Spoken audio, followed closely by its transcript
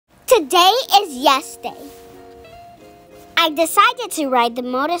Today is yes day. I decided to ride the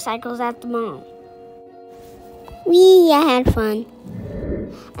motorcycles at the mall. I had fun.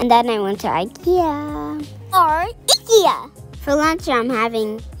 And then I went to IKEA. For lunch, I'm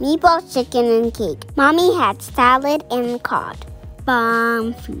having meatballs, chicken, and cake. Mommy had salad and cod.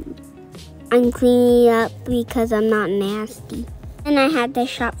 Bomb food. I'm cleaning up because I'm not nasty. And I had to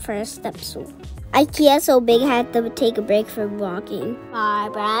shop for a step stool. IKEA so big I had to take a break from walking.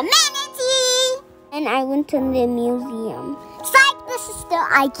 Barbara Manatee! And I went to the museum. Psych, this is still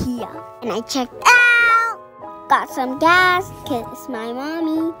IKEA. And I checked out, got some gas, kissed my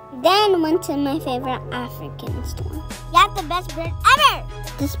mommy, then went to my favorite African store. You have the best bread ever!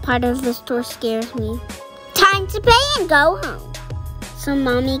 This part of the store scares me. Time to pay and go home. So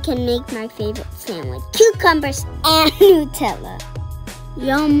mommy can make my favorite sandwich. Cucumbers and Nutella.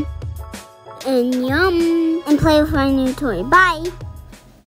 Yum. And yum. And play with my new toy. Bye.